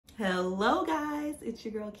Hello guys, it's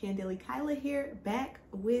your girl Candeli Kyla here, back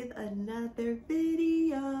with another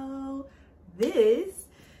video. This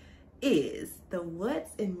is the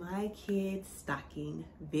What's in My Kids Stocking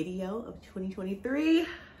video of 2023.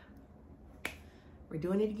 We're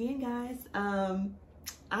doing it again, guys.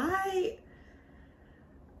 I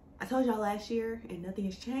told y'all last year and nothing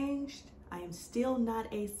has changed. I am still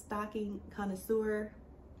not a stocking connoisseur.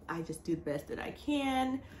 I just do the best that I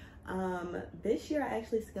can. This year I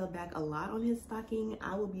actually scaled back a lot on his stocking.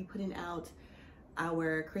 I will be putting out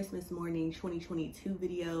our Christmas morning 2022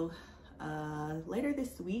 video later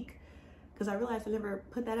this week because I realized I never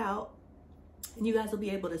put that out, and you guys will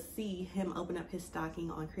be able to see him open up his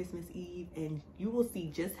stocking on Christmas Eve, and you will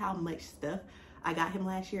see just how much stuff I got him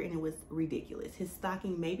last year, and it was ridiculous. His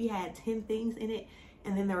stocking maybe had 10 things in it,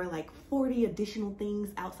 and then there were like 40 additional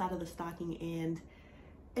things outside of the stocking, and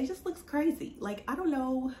it just looks crazy. Like, I don't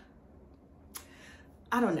know.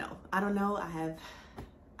 I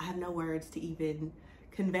have no words to even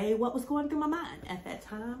convey what was going through my mind at that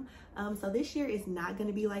time. So this year is not going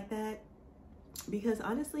to be like that, because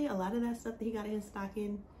honestly, a lot of that stuff that he got in his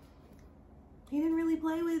stocking, he didn't really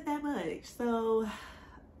play with that much. So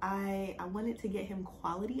I wanted to get him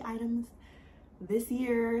quality items this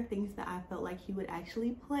year, things that I felt like he would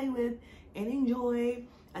actually play with and enjoy.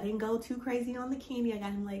 I didn't go too crazy on the candy. I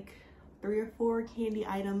got him like 3 or 4 candy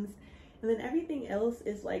items. And then everything else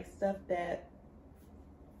is like stuff that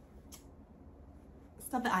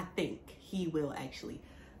I think he will actually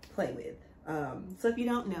play with. So if you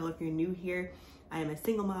don't know, if you're new here, I am a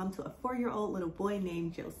single mom to a 4-year-old little boy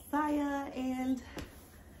named Josiah, and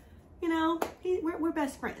you know, we're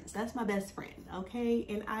best friends. That's my best friend, okay?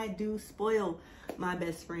 And I do spoil my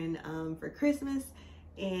best friend for Christmas.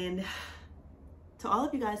 And to all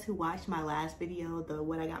of you guys who watched my last video, the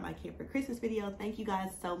What I Got My Kid for Christmas video, thank you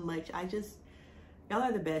guys so much. Y'all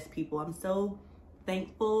are the best people. I'm so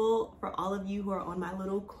thankful for all of you who are on my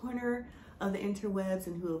little corner of the interwebs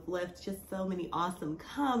and who have left just so many awesome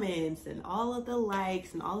comments and all of the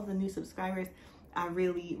likes and all of the new subscribers. I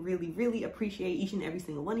really, really, really appreciate each and every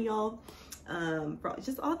single one of y'all for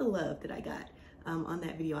just all the love that I got on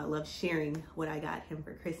that video. I love sharing what I got him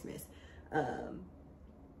for Christmas.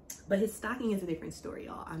 But his stocking is a different story,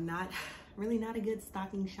 y'all. I'm really not a good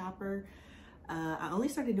stocking shopper. I only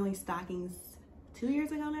started doing stockings 2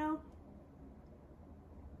 years ago now.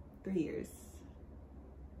 3 years.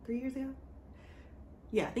 3 years ago?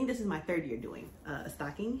 Yeah, I think this is my 3rd year doing a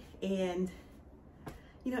stocking. And,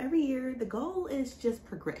 you know, every year the goal is just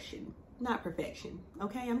progression, not perfection,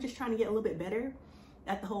 okay? I'm just trying to get a little bit better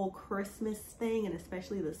at the whole Christmas thing, and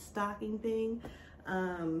especially the stocking thing.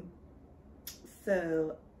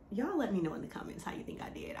 So y'all let me know in the comments how you think I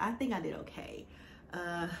did. I think I did okay.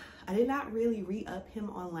 I did not really re-up him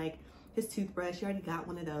on like his toothbrush. He already got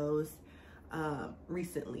one of those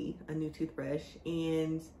recently, a new toothbrush.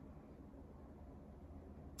 And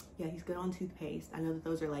yeah, he's good on toothpaste. I know that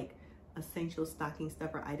those are like essential stocking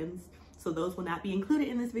stuffer items, so those will not be included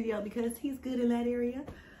in this video because he's good in that area.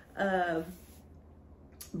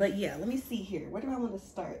 But yeah, let me see here. Where do I want to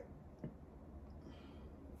start?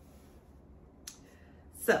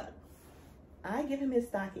 So I give him his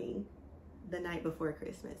stocking the night before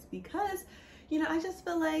Christmas because, you know, I just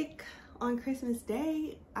feel like on Christmas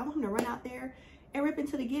Day, I want him to run out there and rip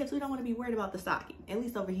into the gifts. We don't want to be worried about the stocking, at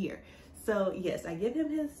least over here. So yes, I give him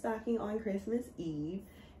his stocking on Christmas Eve.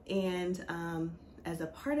 And as a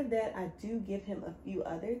part of that, I do give him a few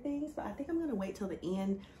other things, but I think I'm going to wait till the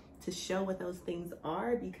end to show what those things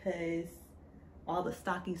are, because all the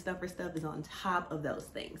stocking stuffer stuff is on top of those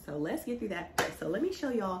things. So let's get through that first. So let me show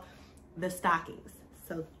y'all the stockings.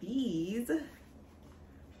 So these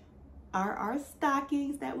are our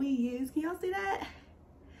stockings that we use. Can y'all see that?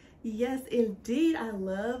 Yes, indeed. I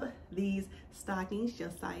love these stockings,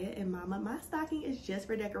 Josiah and Mama. My stocking is just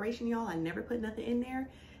for decoration, y'all. I never put nothing in there.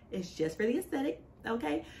 It's just for the aesthetic,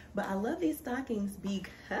 okay? But I love these stockings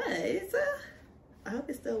because I hope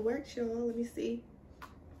it still works, y'all. Let me see.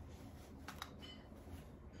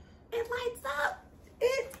 It lights up.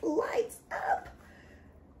 It lights up.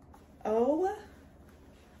 Oh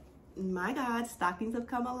my God, stockings have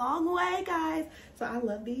come a long way, guys. So I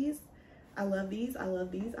love these. I love these. I love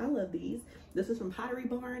these. I love these. This is from Pottery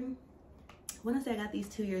Barn. I want to say I got these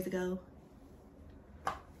 2 years ago.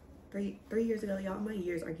 Three years ago, y'all. My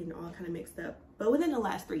years are getting all kind of mixed up. But within the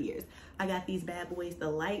last 3 years, I got these bad boys. The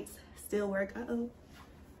lights still work. Uh-oh.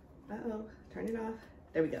 Uh-oh. Turn it off.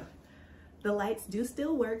 There we go. The lights do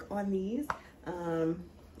still work on these.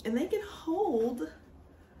 And they can hold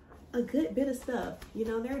a good bit of stuff. You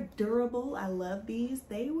know, they're durable. I love these.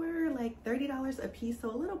 They were like $30 a piece,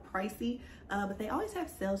 so a little pricey, but they always have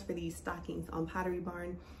sales for these stockings on Pottery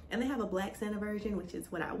Barn, and they have a Black Santa version, which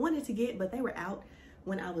is what I wanted to get, but they were out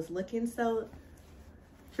when I was looking, so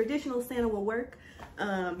traditional Santa will work.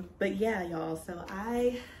 But yeah, y'all, so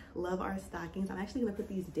I love our stockings. I'm actually gonna put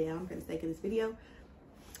these down for the sake of this video,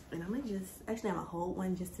 and I'm gonna just, actually I'm gonna hold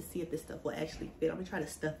one just to see if this stuff will actually fit. I'm gonna try to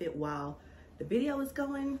stuff it while the video is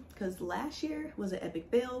going, because last year was an epic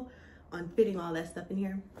fail on fitting all that stuff in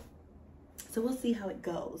here. So we'll see how it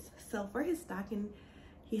goes. So for his stocking,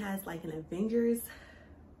 he has like an Avengers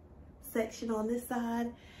section on this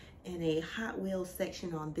side and a Hot Wheels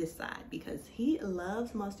section on this side, because he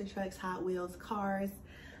loves monster trucks, Hot Wheels, cars,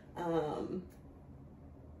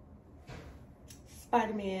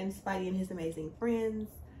 Spider-Man, Spidey and His Amazing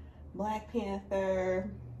Friends, Black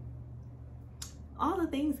Panther, all the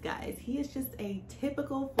things, guys. He is just a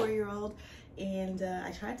typical 4-year-old, and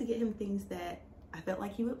I tried to get him things that I felt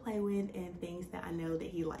like he would play with and things that I know that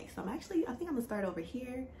he likes. So I think I'm gonna start over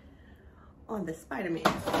here on the Spider-Man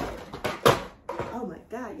side. Oh my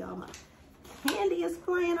God, y'all, my candy is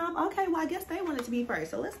flying off. Okay, well, I guess they wanted to be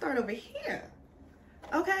first. So let's start over here.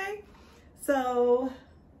 Okay, so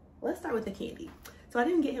let's start with the candy. So I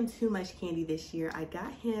didn't get him too much candy this year. I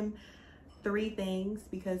got him 3 things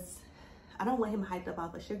because I don't want him hyped up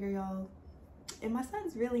off of sugar, y'all. And my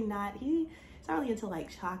son's really not, he's not really into like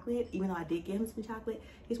chocolate, even though I did give him some chocolate.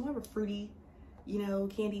 He's more of a fruity, you know,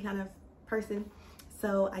 candy kind of person.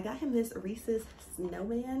 So I got him this Reese's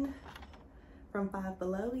Snowman from Five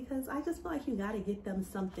Below, because I just feel like you gotta get them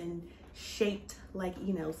something shaped like,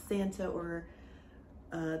 you know, Santa or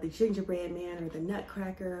the gingerbread man or the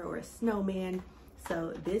nutcracker or a snowman.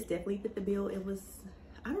 So this definitely fit the bill. It was,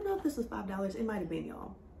 I don't know if this was $5. It might have been,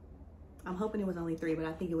 y'all. I'm hoping it was only 3, but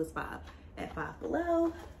I think it was 5 at Five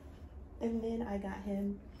Below. And then I got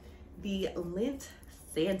him the Lint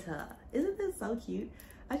Santa. Isn't this so cute?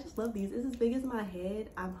 I just love these. It's as big as my head.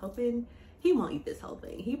 I'm hoping he won't eat this whole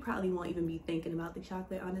thing. He probably won't even be thinking about the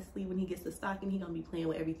chocolate, honestly. When he gets the stocking, he's gonna be playing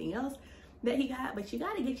with everything else that he got. But you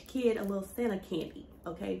gotta get your kid a little Santa candy,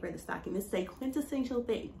 okay, for the stocking. This is a quintessential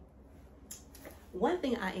thing. One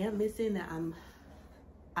thing I am missing that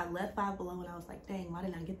I left Five Below and I was like, dang, why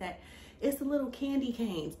didn't I get that? It's the little candy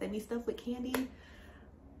canes that be stuffed with candy.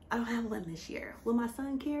 I don't have one this year. Will my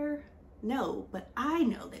son care? No, but I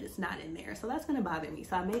know that it's not in there, so that's gonna bother me.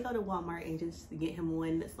 So I may go to Walmart and just get him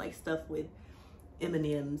one that's like stuffed with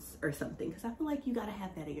M&Ms or something, because I feel like you gotta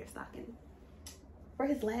have that in your stocking. For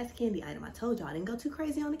his last candy item, I told y'all I didn't go too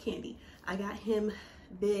crazy on the candy. I got him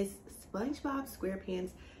this SpongeBob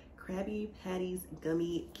SquarePants Krabby Patties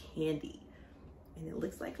gummy candy, and it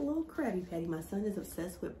looks like a little Krabby Patty. My son is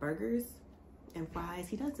obsessed with burgers and fries.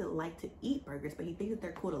 He doesn't like to eat burgers, but he thinks that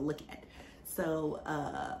they're cool to look at. So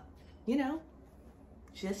you know,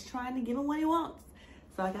 just trying to give him what he wants.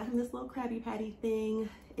 So I got him this little Krabby Patty thing.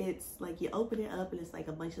 It's like you open it up and it's like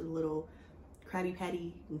a bunch of little Krabby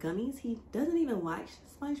Patty gummies. He doesn't even watch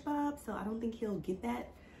SpongeBob, so I don't think he'll get that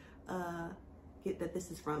this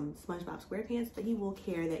is from SpongeBob SquarePants, but he will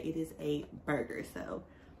care that it is a burger. So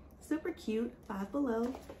super cute. Five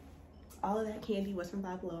Below. All of that candy was from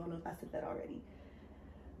Five Below. I don't know if I said that already.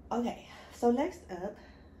 Okay, so next up,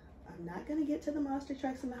 I'm not gonna get to the monster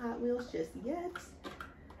trucks and the Hot Wheels just yet.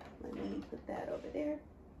 Let me put that over there.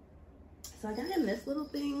 So I got him this little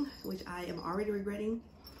thing, which I am already regretting,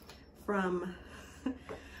 from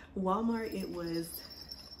Walmart. It was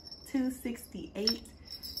 $2.68,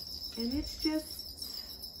 and it's just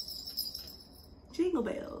Jingle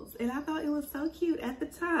Bells, and I thought it was so cute at the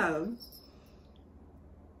time.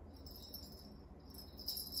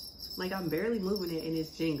 Like, I'm barely moving it and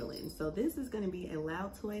it's jingling. So this is going to be a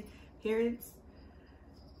loud toy. Parents,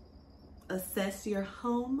 assess your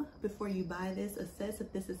home before you buy this. Assess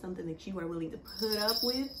if this is something that you are willing to put up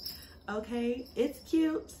with. Okay, it's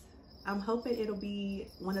cute. I'm hoping it'll be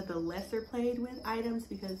one of the lesser played with items,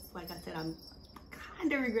 because like I said, I'm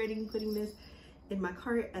kind of regretting putting this in my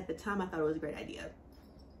cart. At the time, I thought it was a great idea.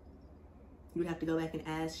 You would have to go back and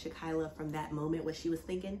ask Shakila from that moment what she was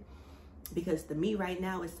thinking, because the me right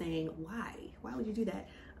now is saying, why would you do that?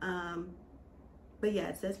 But yeah,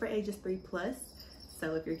 it says for ages 3+.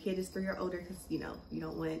 So if your kid is 3 or older, because you know, you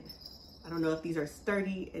don't want, I don't know if these are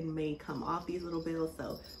sturdy and may come off these little bells.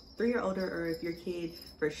 So 3 or older, or if your kid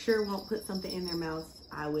for sure won't put something in their mouth,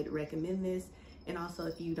 I would recommend this. And also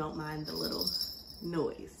if you don't mind the little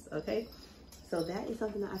noise, okay? So that is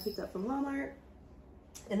something that I picked up from Walmart.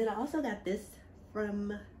 And then I also got this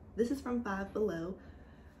this is from Five Below.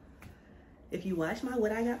 If you watch my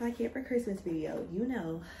What I Got My Kid for Christmas video, you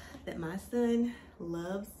know that my son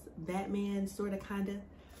loves Batman, sort of, kind of.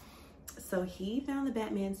 So he found the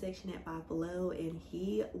Batman section at Five Below and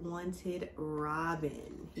he wanted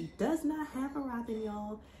Robin. He does not have a Robin,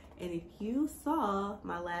 y'all. And if you saw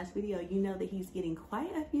my last video, you know that he's getting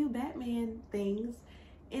quite a few Batman things.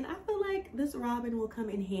 And I feel like this Robin will come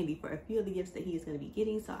in handy for a few of the gifts that he is going to be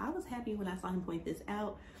getting. So I was happy when I saw him point this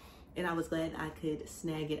out. And I was glad I could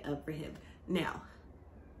snag it up for him. Now,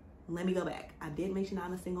 let me go back. I did mention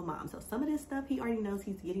I'm a single mom. So some of this stuff he already knows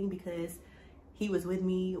he's getting because he was with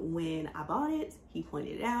me when I bought it. He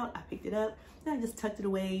pointed it out. I picked it up. And I just tucked it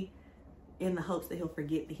away in the hopes that he'll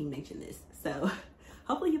forget that he mentioned this. So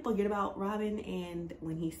hopefully he'll forget about Robin. And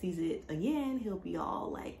when he sees it again, he'll be all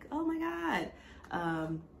like, oh my God.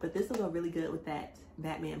 But this will go really good with that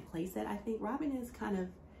Batman playset. I think Robin is kind of,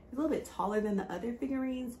 he's a little bit taller than the other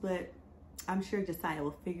figurines, but I'm sure Josiah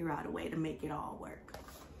will figure out a way to make it all work.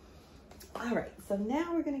 All right, so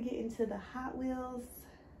now we're gonna get into the Hot Wheels.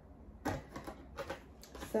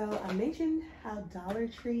 So I mentioned how Dollar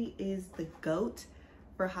Tree is the GOAT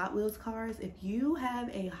for Hot Wheels cars. If you have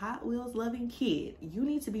a Hot Wheels loving kid, you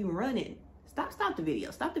need to be running. Stop the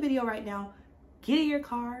video. Stop the video right now. Get in your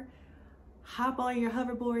car, hop on your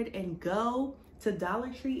hoverboard and go to Dollar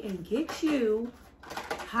Tree and get you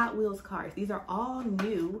Hot Wheels cars. These are all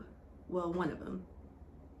new. Well, one of them.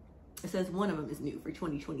 It says one of them is new for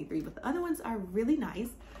 2023, but the other ones are really nice.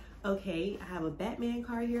 Okay, I have a Batman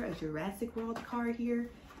car here, a Jurassic World car here,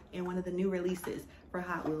 and one of the new releases for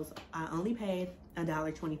Hot Wheels. I only paid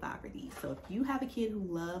 $1.25 for these. So if you have a kid who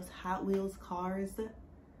loves Hot Wheels cars,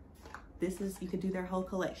 this is, you can do their whole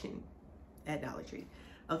collection at Dollar Tree.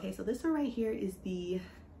 Okay, so this one right here is the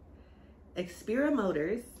Xpera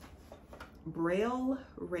Motors Braille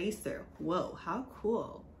Racer. Whoa, how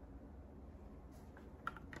cool.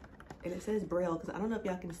 And it says Braille because I don't know if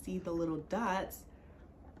y'all can see the little dots,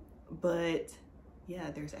 but yeah,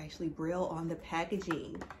 there's actually Braille on the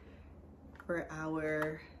packaging for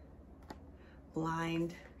our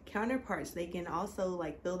blind counterparts. They can also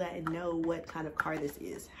like feel that and know what kind of car this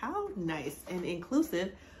is. How nice and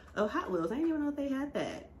inclusive of Hot Wheels. I didn't even know if they had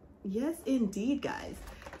that. Yes, indeed, guys.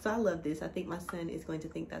 So I love this. I think my son is going to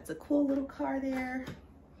think that's a cool little car there.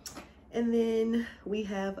 And then we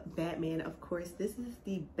have Batman, of course. This is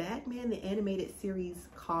the Batman, the animated series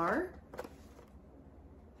car.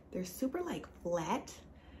 They're super like flat.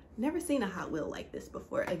 Never seen a Hot Wheel like this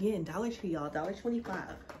before. Again, Dollar Tree, y'all,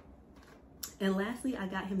 $1.25. And lastly, I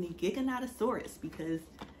got him the Giganotosaurus because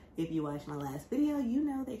if you watched my last video, you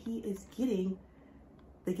know that he is getting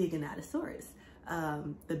the Giganotosaurus,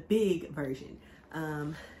 the big version.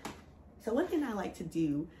 So one thing I like to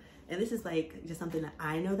do, and this is like just something that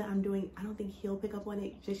I know that I'm doing, I don't think he'll pick up on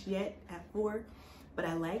it just yet at 4, but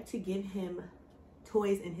I like to give him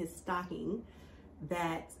toys in his stocking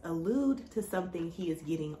that allude to something he is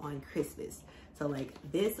getting on Christmas. So like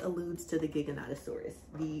this alludes to the Giganotosaurus.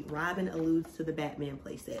 The Robin alludes to the Batman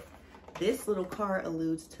playset. This little car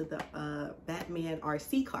alludes to the Batman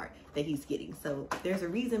RC car that he's getting. So there's a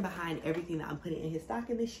reason behind everything that I'm putting in his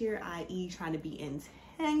stocking this year, i.e. trying to be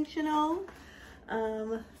intentional.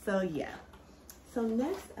 So yeah. So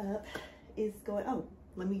next up is going, oh,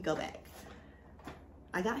 let me go back.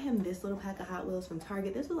 I got him this little pack of Hot Wheels from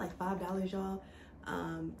Target. This was like $5, y'all.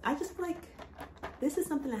 I just feel like this is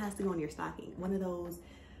something that has to go in your stocking. One of those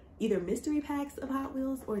either mystery packs of Hot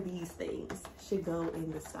Wheels or these things should go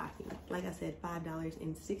in the stocking. Like I said,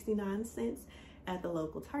 $5.69 at the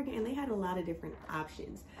local Target, and they had a lot of different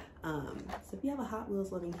options. So if you have a Hot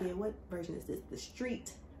Wheels loving kid, what version is this? The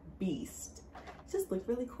Street Beast. It just looked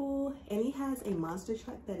really cool, and he has a monster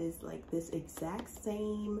truck that is like this exact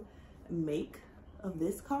same make of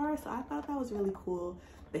this car. So I thought that was really cool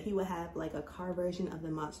that he would have like a car version of the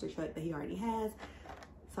monster truck that he already has.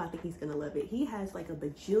 So I think he's gonna love it. He has like a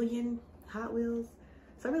bajillion Hot Wheels.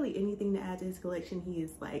 So really anything to add to his collection, he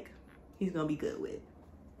is like, he's gonna be good with.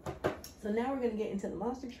 So now we're gonna get into the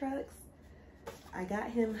monster trucks. I got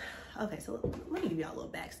him, okay, so let me give y'all a little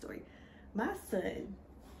backstory. My son,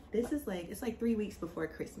 this is like, it's like 3 weeks before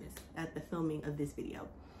Christmas at the filming of this video.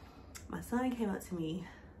 My son came up to me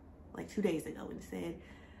like 2 days ago and said,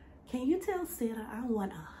 can you tell Santa I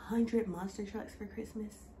want 100 monster trucks for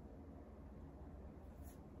Christmas?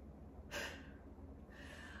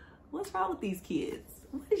 What's wrong with these kids?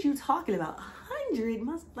 What is you talking about? 100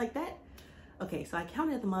 like that? Okay, so I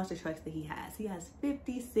counted the monster trucks that he has. He has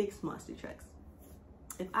 56 monster trucks.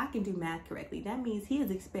 If I can do math correctly, that means he is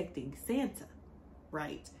expecting Santa,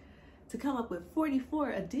 right, to come up with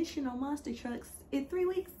 44 additional monster trucks in 3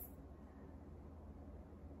 weeks.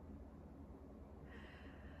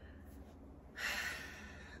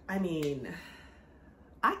 I mean,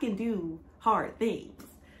 I can do hard things,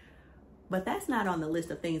 but that's not on the list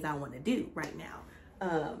of things I want to do right now.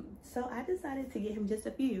 So I decided to get him just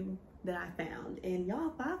a few that I found. And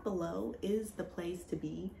y'all, Five Below is the place to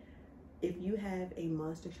be if you have a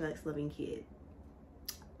Monster Trucks loving kid.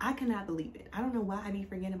 I cannot believe it. I don't know why I be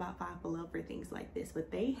forgetting about Five Below for things like this, but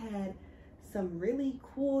they had some really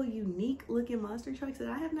cool, unique looking monster trucks that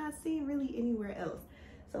I have not seen really anywhere else.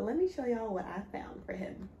 So let me show y'all what I found for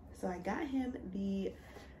him. So I got him the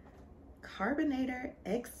Carbonator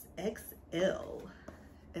XXL.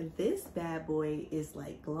 And this bad boy is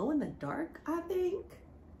like glow in the dark, I think.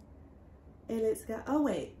 And it's got, oh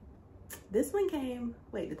wait, this one came,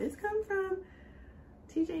 wait, did this come from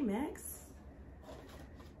TJ Maxx?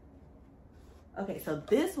 Okay, so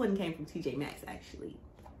this one came from TJ Maxx actually.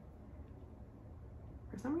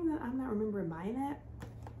 For some reason, I'm not remembering buying that,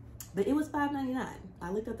 but it was $5.99. I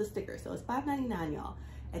looked up the sticker, so it's $5.99, y'all,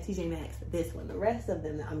 at TJ Maxx. This one, the rest of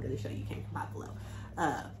them that I'm gonna show you came from Five Below.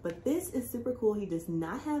 But this is super cool. He does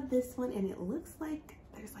not have this one, and it looks like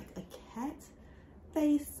there's like a cat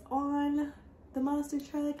face on the monster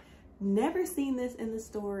truck. Never seen this in the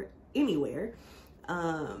store anywhere.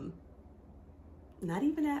 Not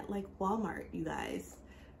even at like Walmart, you guys,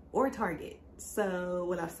 or Target. So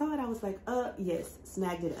when I saw it, I was like, yes,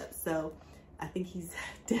 snagged it up. So I think he's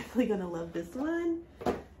definitely gonna love this one.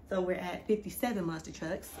 So we're at 57 monster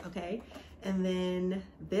trucks, okay? And then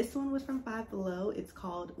this one was from Five Below. It's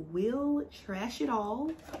called We'll Trash It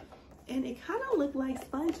All. And it kind of looked like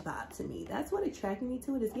SpongeBob to me. That's what attracted me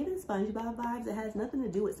to it. It's giving SpongeBob vibes. It has nothing to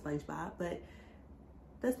do with SpongeBob, but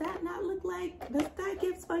does that not look like, does that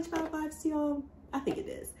give SpongeBob vibes to y'all? I think it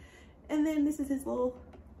is. And then this is his little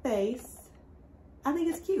face. I think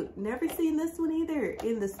it's cute. Never seen this one either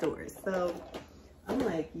in the stores. So I'm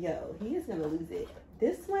like, yo, he is gonna lose it.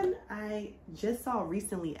 This one I just saw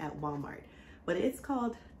recently at Walmart, but it's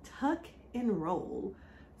called Tuck and Roll.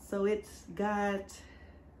 So it's got,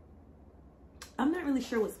 I'm not really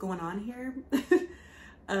sure what's going on here,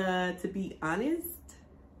 to be honest.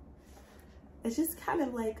 It's just kind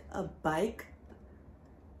of like a bike.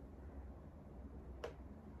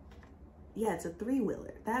 Yeah, it's a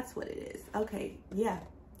three-wheeler. That's what it is. Okay, yeah.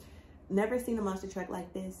 Never seen a monster truck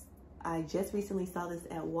like this. I just recently saw this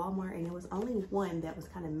at Walmart, and it was only one that was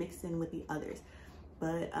kind of mixed in with the others.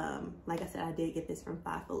 But like I said, I did get this from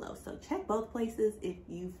Five Below. So check both places if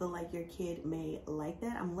you feel like your kid may like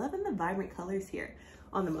that. I'm loving the vibrant colors here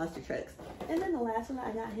on the monster trucks. And then the last one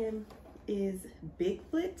I got him is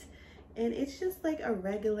Bigfoot. And it's just like a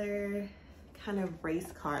regular kind of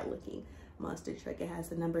race car looking monster truck. It has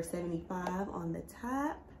the number 75 on the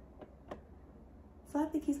top. So I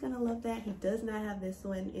think he's gonna love that. He does not have this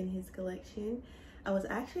one in his collection. I was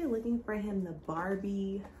actually looking for him the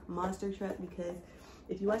Barbie monster truck because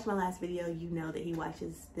if you watched my last video, you know that he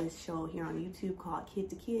watches this show here on YouTube called Kid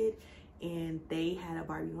to Kid, and they had a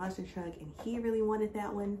Barbie monster truck and he really wanted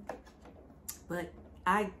that one. But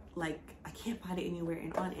I can't find it anywhere,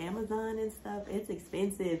 and on Amazon and stuff, it's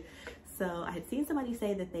expensive. So I had seen somebody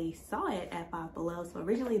say that they saw it at Five Below. So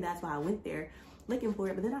originally that's why I went there looking for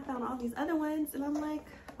it. But then I found all these other ones and I'm like,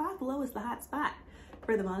 Five Below is the hot spot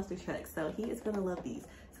for the monster trucks. So he is gonna love these.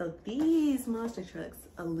 So these monster trucks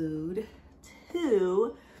allude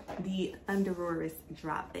to the Thunderosaurus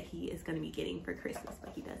drop that he is gonna be getting for Christmas,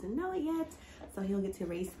 but he doesn't know it yet. So he'll get to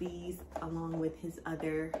race these along with his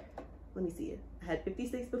other, let me see it. I had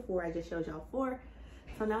 56 before, I just showed y'all 4.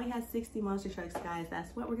 So now he has 60 monster trucks, guys.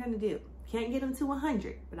 That's what we're gonna do. Can't get him to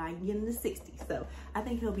 100, but I can get him to 60. So I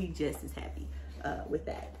think he'll be just as happy with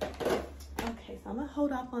that. Okay, so I'm gonna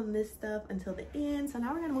hold off on this stuff until the end. So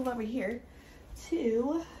now we're gonna move over here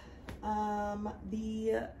to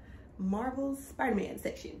the Marvel Spider-Man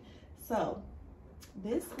section. So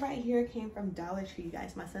this right here came from Dollar Tree, you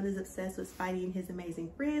guys. My son is obsessed with Spidey and his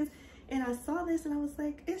amazing friends. And I saw this and I was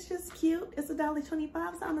like, it's just cute. It's $1.25, so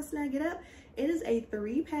I'm gonna snag it up. It is a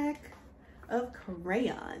 3-pack of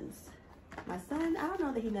crayons. My son, I don't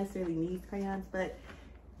know that he necessarily needs crayons, but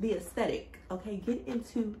the aesthetic, okay? Get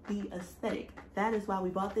into the aesthetic. That is why we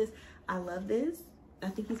bought this. I love this. I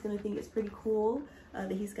think he's gonna think it's pretty cool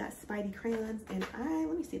that he's got Spidey crayons. And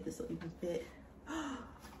let me see if this will even fit.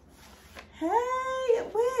 Hey,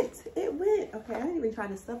 it went. Okay, I didn't even try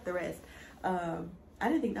to stuff the rest. I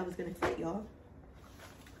didn't think that was gonna fit, y'all.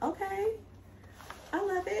 Okay, I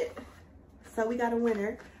love it. So we got a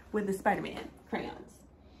winner with the Spider-Man crayons.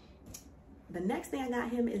 The next thing I got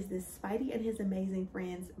him is this Spidey and his amazing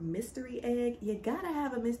friends mystery egg. You gotta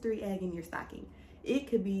have a mystery egg in your stocking. It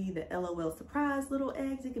could be the LOL surprise little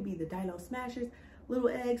eggs. It could be the Dino Smashers little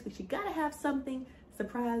eggs, but you gotta have something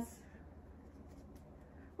surprise.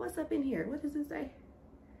 What's up in here? What does it say?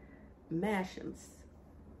 Mash'ems.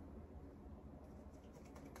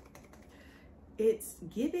 it's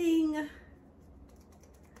giving,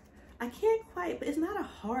 I can't quite, but it's not a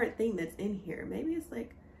hard thing that's in here. Maybe it's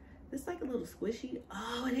like a little squishy.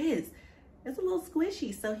 Oh, it is. It's a little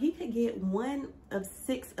squishy. So he could get one of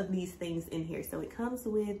 6 of these things in here. So it comes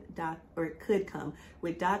with it could come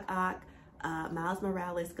with Doc Ock, Miles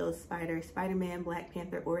Morales, Ghost Spider, Spider-Man, Black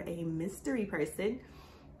Panther, or a mystery person,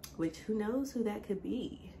 which who knows who that could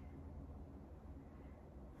be.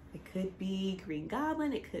 It could be Green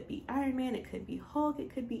Goblin, it could be Iron Man, it could be Hulk,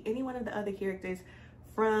 it could be any one of the other characters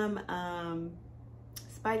from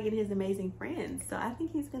Spidey and His Amazing Friends. So I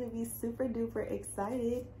think he's gonna be super duper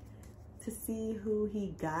excited to see who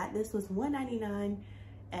he got. This was $1.99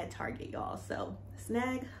 at Target, y'all. So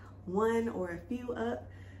snag one or a few up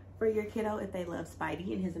for your kiddo if they love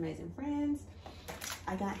Spidey and His Amazing Friends.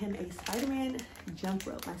 I got him a Spider-Man jump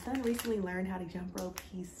rope. My son recently learned how to jump rope.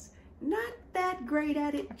 He's not that great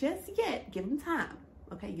at it just yet. Give him time,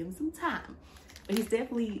 okay? Give him some time. But he's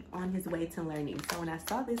definitely on his way to learning. So when I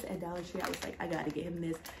saw this at Dollar Tree, I was like, I gotta get him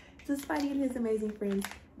this. It's a Spidey and His Amazing Friends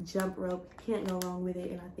jump rope. Can't go wrong with it.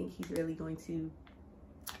 And I think he's really going to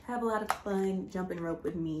have a lot of fun jumping rope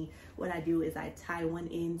with me. What I do is I tie one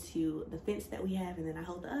end to the fence that we have, and then I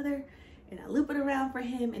hold the other and I loop it around for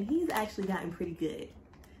him, and he's actually gotten pretty good.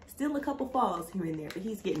 Still a couple falls here and there, but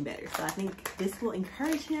he's getting better. So I think this will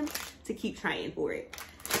encourage him to keep trying for it.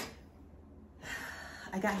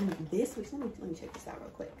 I got him this, which let me check this out real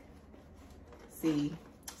quick. See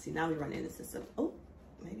now we run into some, oh,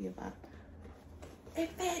 maybe if it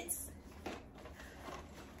fits.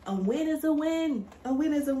 A win is a win. A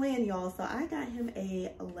win is a win, y'all. So I got him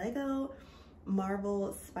a Lego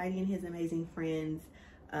Marvel Spidey and His Amazing Friends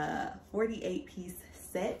 48-piece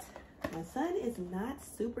set. My son is not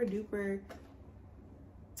super duper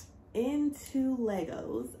into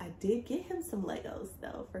Legos. I did get him some Legos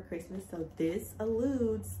though for Christmas. So this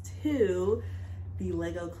alludes to the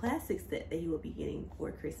Lego Classic set that he will be getting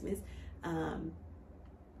for Christmas.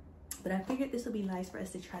 But I figured this would be nice for us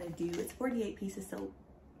to try to do. It's 48 pieces, so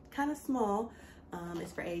kind of small.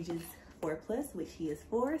 It's for ages 4+, which he is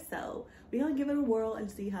 4. So we're gonna give it a whirl and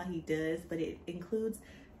see how he does. But it includes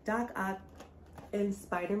Doc Ock and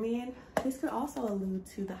Spider-Man. This could also allude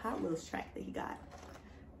to the Hot Wheels track that he got.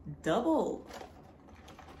 Double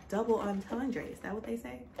entendre, is that what they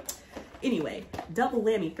say? Anyway, double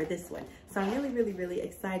whammy for this one. So I'm really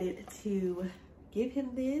excited to give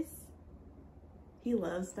him this. He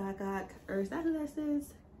loves Doc Ock, or is that who that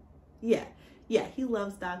says? Yeah, he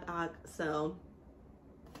loves Doc Ock. So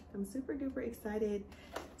I'm super duper excited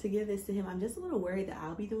to give this to him. I'm just a little worried that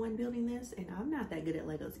I'll be the one building this, and I'm not that good at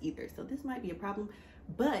Legos either. So this might be a problem,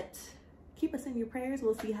 but keep us in your prayers.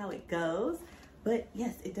 We'll see how it goes. But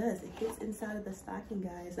yes, it does. It fits inside of the stocking,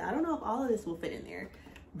 guys. Now, I don't know if all of this will fit in there,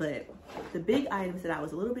 but the big items that I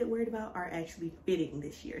was a little bit worried about are actually fitting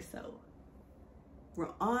this year. So we're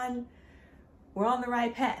on the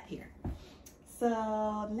right path here.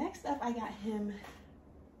 So next up, I got him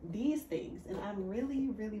these things, and I'm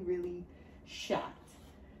really shocked.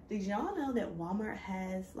 Did y'all know that Walmart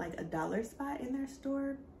has like a dollar spot in their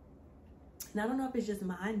store? And I don't know if it's just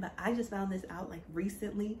mine, but I just found this out like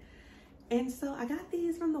recently. And so I got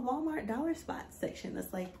these from the Walmart dollar spot section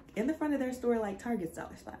that's like in the front of their store, like Target's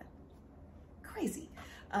dollar spot. Crazy.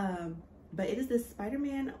 But it is this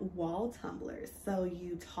Spider-Man wall tumblers. So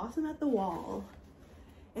you toss them at the wall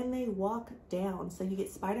and they walk down. So you get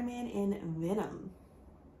Spider-Man and Venom.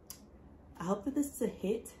 I hope that this is a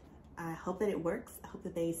hit. I hope that it works. I hope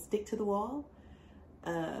that they stick to the wall.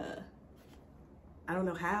 I don't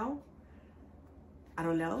know how. I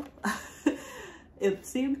don't know. It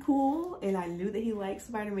seemed cool, and I knew that he liked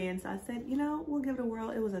Spider-Man, so I said, you know, we'll give it a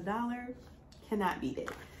whirl. It was $1. Cannot beat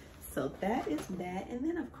it. So that is that. And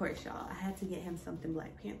then, of course, y'all, I had to get him something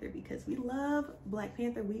Black Panther because we love Black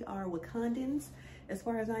Panther. We are Wakandans, as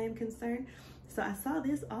far as I am concerned. So I saw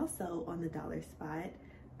this also on the dollar spot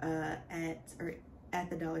at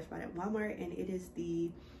the dollar spot at Walmart, and it is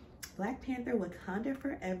the Black Panther Wakanda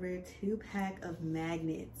Forever 2-pack of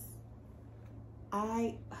magnets.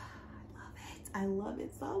 I love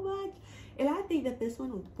it so much. And I think that this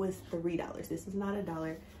one was $3. This is not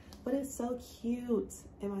 $1, but it's so cute.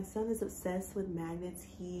 And my son is obsessed with magnets.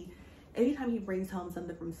 Anytime he brings home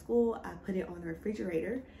something from school, I put it on the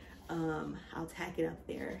refrigerator. I'll tack it up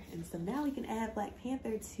there. And so now we can add Black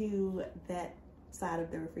Panther to that side of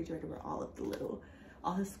the refrigerator where all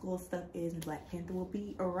his school stuff is, and Black Panther will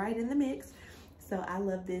be right in the mix. So I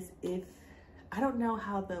love this. I don't know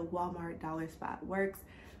how the Walmart dollar spot works.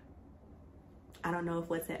 I don't know if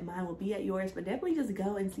what's at mine will be at yours, but definitely just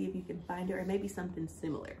go and see if you can find it, or maybe something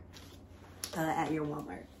similar at your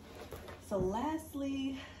Walmart. So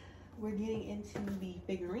lastly, we're getting into the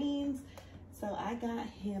figurines. So I got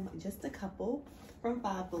him just a couple from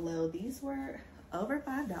Five Below. These were over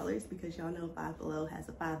 $5 because y'all know Five Below has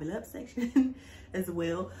a 5 and up section as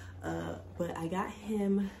well. But I got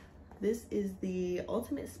him, this is the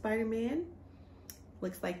Ultimate Spider-Man.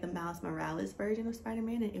 Looks like the Miles Morales version of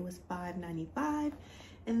Spider-Man, and it was $5.95.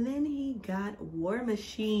 And then he got War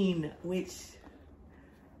Machine, which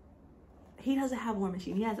he doesn't have War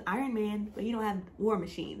Machine. He has Iron Man, but he don't have War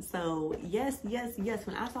Machine. So yes, yes, yes.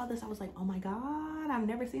 When I saw this, I was like, oh my God, I've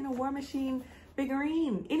never seen a War Machine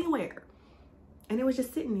figurine anywhere. And it was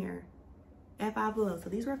just sitting there at Five Below. So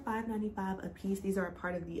these were $5.95 a piece. These are a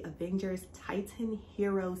part of the Avengers Titan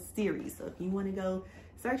Hero series. So if you want to go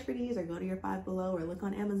search for these or go to your Five Below or look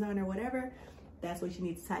on Amazon or whatever, that's what you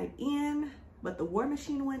need to type in. But the War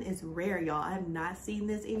Machine one is rare, y'all. I have not seen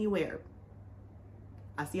this anywhere.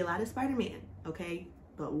 I see a lot of Spider-Man, okay?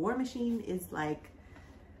 But War Machine is like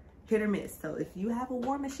hit or miss. So if you have a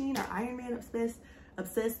War Machine or Iron Man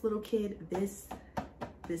obsessed little kid, this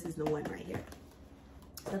is the one right here.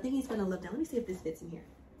 So I think he's gonna love that. Let me see if this fits in here.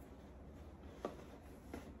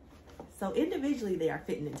 So individually they are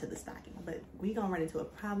fitting into the stocking, but we gonna run into a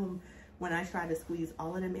problem when I try to squeeze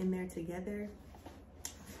all of them in there together.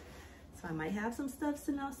 So I might have some stuff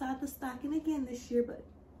sitting outside the stocking again this year, but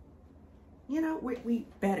you know, we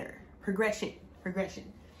better. Progression.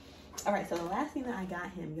 All right, so the last thing that I got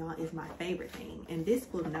him, y'all, is my favorite thing. And this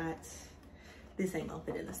ain't gonna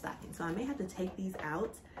fit in the stocking. So I may have to take these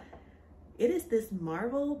out. It is this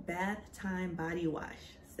Marvel Bath Time Body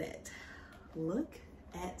Wash set. Look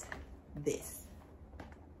at this.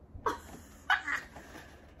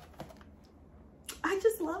 I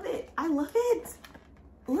just love it. I love it.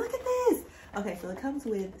 Look at this. Okay, so it comes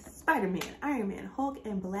with Spider-Man, Iron Man, Hulk,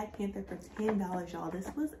 and Black Panther for $10, y'all. This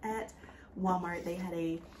was at Walmart. They had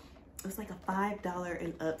it was like a $5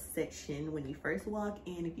 and up section when you first walk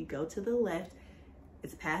in. If you go to the left,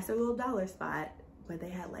 it's past a little dollar spot, but they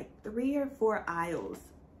had like 3 or 4 aisles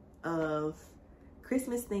of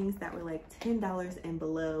Christmas things that were like $10 and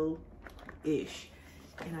below-ish.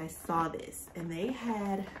 And I saw this, and they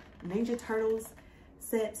had Ninja Turtles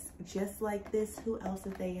sets just like this. Who else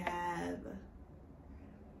did they have?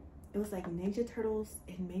 It was like Ninja Turtles,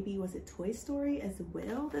 and maybe was it Toy Story as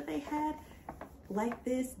well that they had like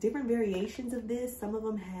this, different variations of this. Some of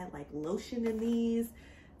them had like lotion in these,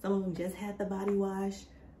 some of them just had the body wash.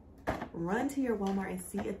 Run to your Walmart and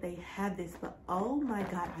see if they have this. But oh my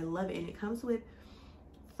God, I love it. And it comes with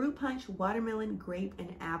fruit punch, watermelon, grape,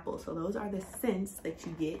 and apple. So those are the scents that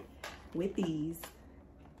you get with these.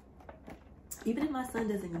 Even if my son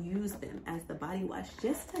doesn't use them as the body wash,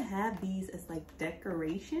 just to have these as like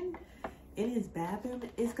decoration in his bathroom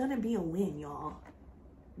is gonna be a win, y'all.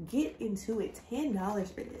 Get into it. $10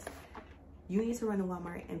 for this. You need to run to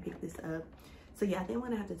Walmart and pick this up. So yeah, I think I'm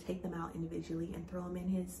gonna have to take them out individually and throw them in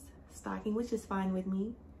his stocking, which is fine with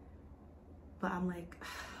me. But I'm like,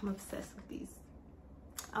 I'm obsessed with these.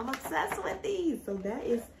 I'm obsessed with these. So that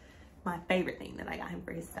is my favorite thing that I got him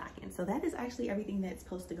for his stocking. So that is actually everything that's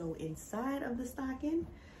supposed to go inside of the stocking.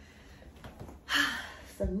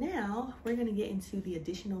 So now we're gonna get into the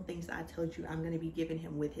additional things I told you I'm gonna be giving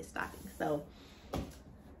him with his stocking. So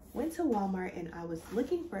went to Walmart and I was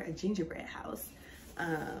looking for a gingerbread house.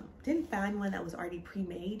 Didn't find one that was already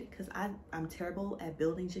pre-made because I'm terrible at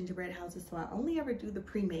building gingerbread houses, so I only ever do the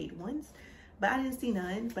pre-made ones, but I didn't see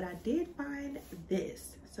none. But I did find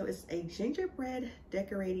this. So it's a gingerbread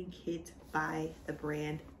decorating kit by the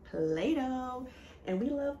brand Play-Doh, and we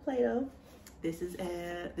love Play-Doh. This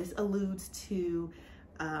alludes to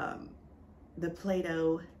the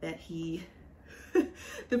Play-Doh that he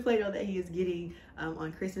the Play-Doh that he is getting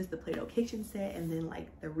on Christmas, the Play-Doh kitchen set, and then like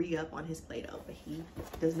the re-up on his Play-Doh, but he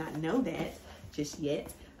does not know that just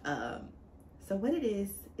yet. So what it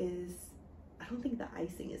is I don't think the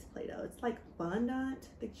icing is Play-Doh. It's like fondant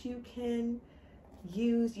that you can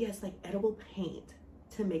use. Yes, like edible paint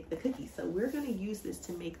to make the cookies. So we're going to use this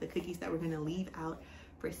to make the cookies that we're going to leave out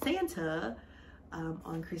for Santa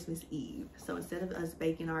on Christmas Eve. So instead of us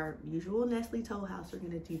baking our usual Nestle Toll House, we're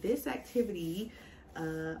going to do this activity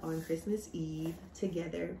on Christmas Eve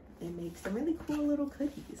together and make some really cool little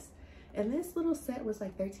cookies. And this little set was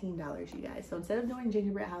like $13, you guys. So instead of doing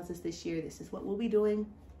gingerbread houses this year, this is what we'll be doing.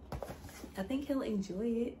 I think he'll enjoy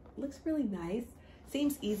it. Looks really nice.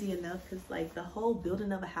 Seems easy enough because like the whole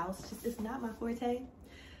building of a house just is not my forte.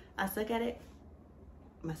 I suck at it.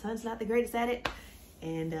 My son's not the greatest at it.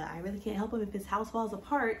 And I really can't help him if his house falls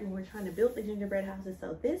apart when we're trying to build the gingerbread houses.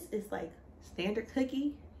 So this is like standard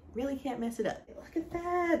cookie. Really can't mess it up. Look at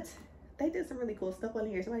that. They did some really cool stuff on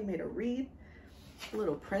here. Somebody made a wreath.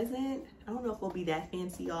 little present. I don't know if we'll be that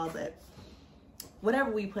fancy, y'all, but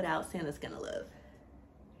whatever we put out, Santa's gonna love.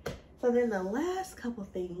 So then the last couple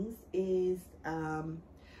things is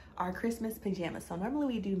our Christmas pajamas. So normally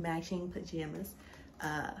we do matching pajamas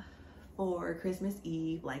for Christmas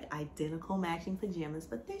Eve, like identical matching pajamas,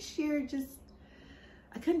 but this year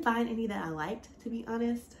I couldn't find any that I liked, to be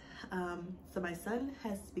honest. So my son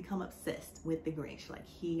has become obsessed with the Grinch. Like,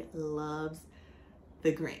 he loves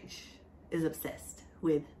the Grinch, is obsessed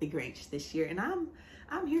with the Grinch this year, and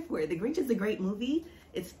I'm here for it. The Grinch is a great movie.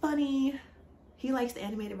 It's funny. He likes the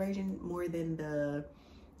animated version more than the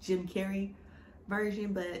Jim Carrey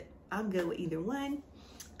version, but I'm good with either one.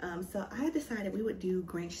 So I decided we would do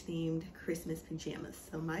Grinch themed Christmas pajamas.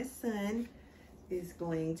 So my son is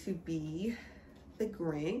going to be the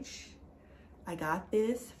Grinch. I got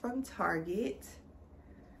this from Target,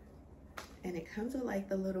 and it comes with like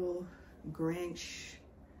the little Grinch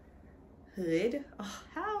hood. Oh,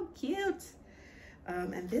 how cute.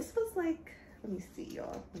 And this was like, let me see,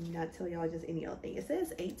 y'all. Let me not tell y'all just any old thing. It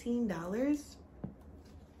says $18.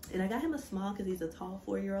 And I got him a small because he's a tall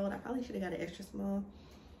 4-year-old. I probably should have got an extra small.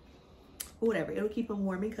 Whatever, it'll keep him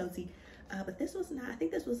warm and cozy. But this was not, I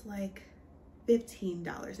think this was like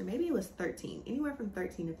 $15, or maybe it was $13. Anywhere from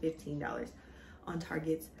 $13 to $15 on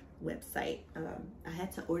Target's website. I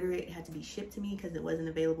had to order it. It had to be shipped to me because it wasn't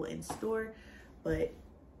available in store. But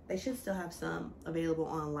they should still have some available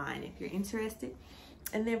online if you're interested.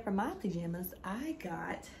 And then for my pajamas, I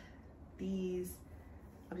got these.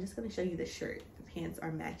 I'm just going to show you the shirt. The pants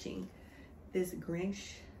are matching. This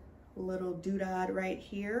Grinch little doodad right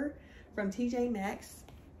here from TJ Maxx.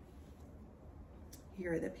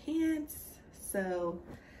 Here are the pants. So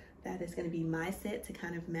that is going to be my set to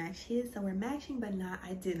kind of match his. So we're matching but not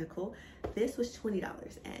identical. This was $20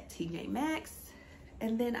 at TJ Maxx.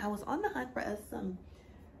 And then I was on the hunt for us some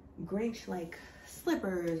Grinch like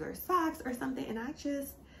slippers or socks or something, and I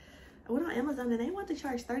went on Amazon and they want to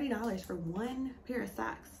charge $30 for one pair of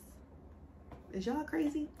socks. Is y'all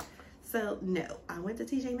crazy? So no, I went to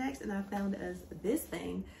TJ Maxx and I found us this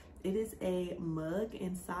thing. It is a mug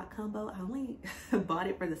and sock combo. I only bought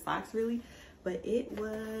it for the socks really, but it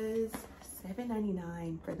was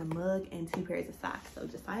 $7.99 for the mug and 2 pairs of socks. So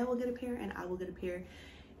Josiah will get a pair and I will get a pair,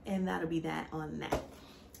 and that'll be that on that.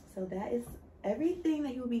 So that is everything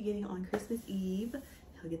that he will be getting on Christmas Eve.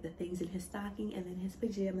 He'll get the things in his stocking, and then his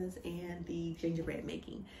pajamas and the gingerbread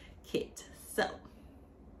making kit. So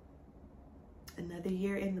another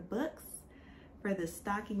year in the books for the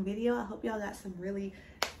stocking video. I hope y'all got some really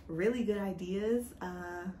good ideas.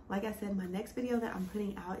 Like I said, my next video that I'm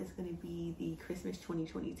putting out is going to be the Christmas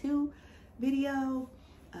 2022 video,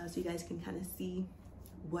 so you guys can kind of see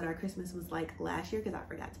what our Christmas was like last year, because I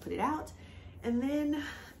forgot to put it out. And then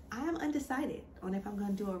I'm undecided on if I'm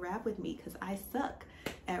going to do a wrap with me, because I suck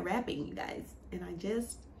at wrapping, you guys. And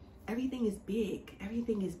everything is big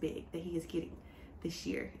that he is getting this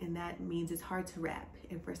year, and that means it's hard to wrap.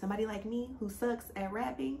 And for somebody like me who sucks at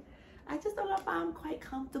wrapping, I just don't know if I'm quite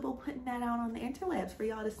comfortable putting that out on the interwebs for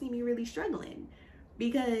y'all to see me really struggling,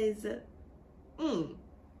 because it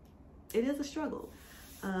is a struggle.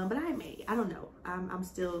 But I don't know. I'm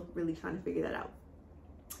still really trying to figure that out.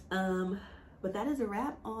 But that is a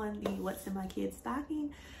wrap on the What's in My Kids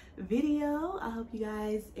Stocking video. I hope you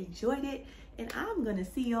guys enjoyed it, and I'm gonna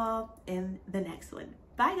see y'all in the next one.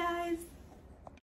 Bye guys.